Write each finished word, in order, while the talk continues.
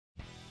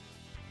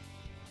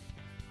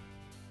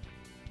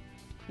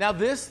Now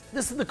this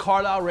is the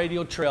Carlisle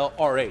Radial Trail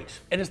RH,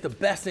 and it's the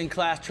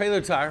best-in-class trailer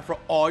tire for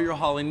all your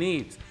hauling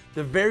needs.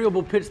 The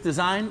variable pitch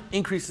design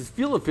increases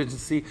fuel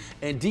efficiency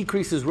and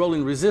decreases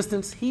rolling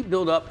resistance, heat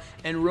buildup,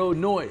 and road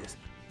noise.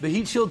 The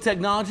HeatShield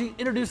technology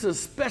introduces a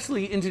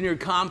specially engineered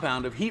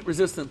compound of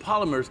heat-resistant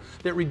polymers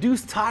that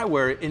reduce tire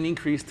wear and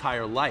increase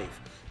tire life.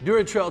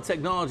 DuraTrail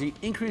technology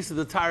increases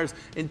the tire's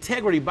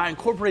integrity by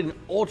incorporating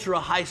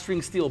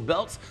ultra-high-strength steel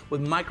belts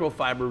with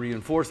microfiber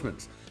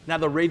reinforcements. Now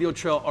the Radial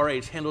Trail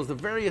RH handles the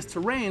various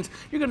terrains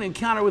you're going to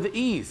encounter with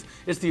ease.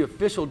 It's the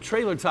official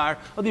trailer tire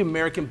of the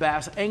American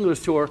Bass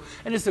Anglers Tour,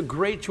 and it's a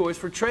great choice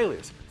for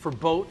trailers, for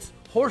boats,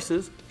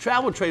 horses,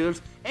 travel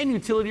trailers, and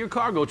utility or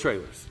cargo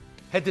trailers.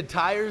 Head to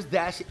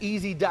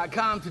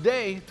tires-easy.com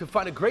today to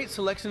find a great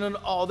selection on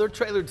all their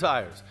trailer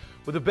tires.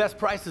 With the best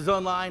prices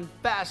online,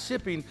 fast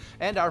shipping,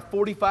 and our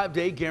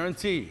 45-day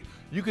guarantee,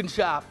 you can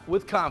shop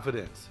with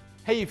confidence.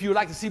 Hey, if you would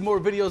like to see more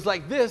videos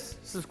like this,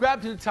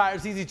 subscribe to the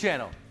Tires Easy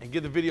channel and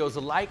give the videos a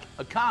like,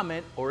 a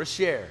comment, or a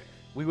share.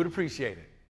 We would appreciate it.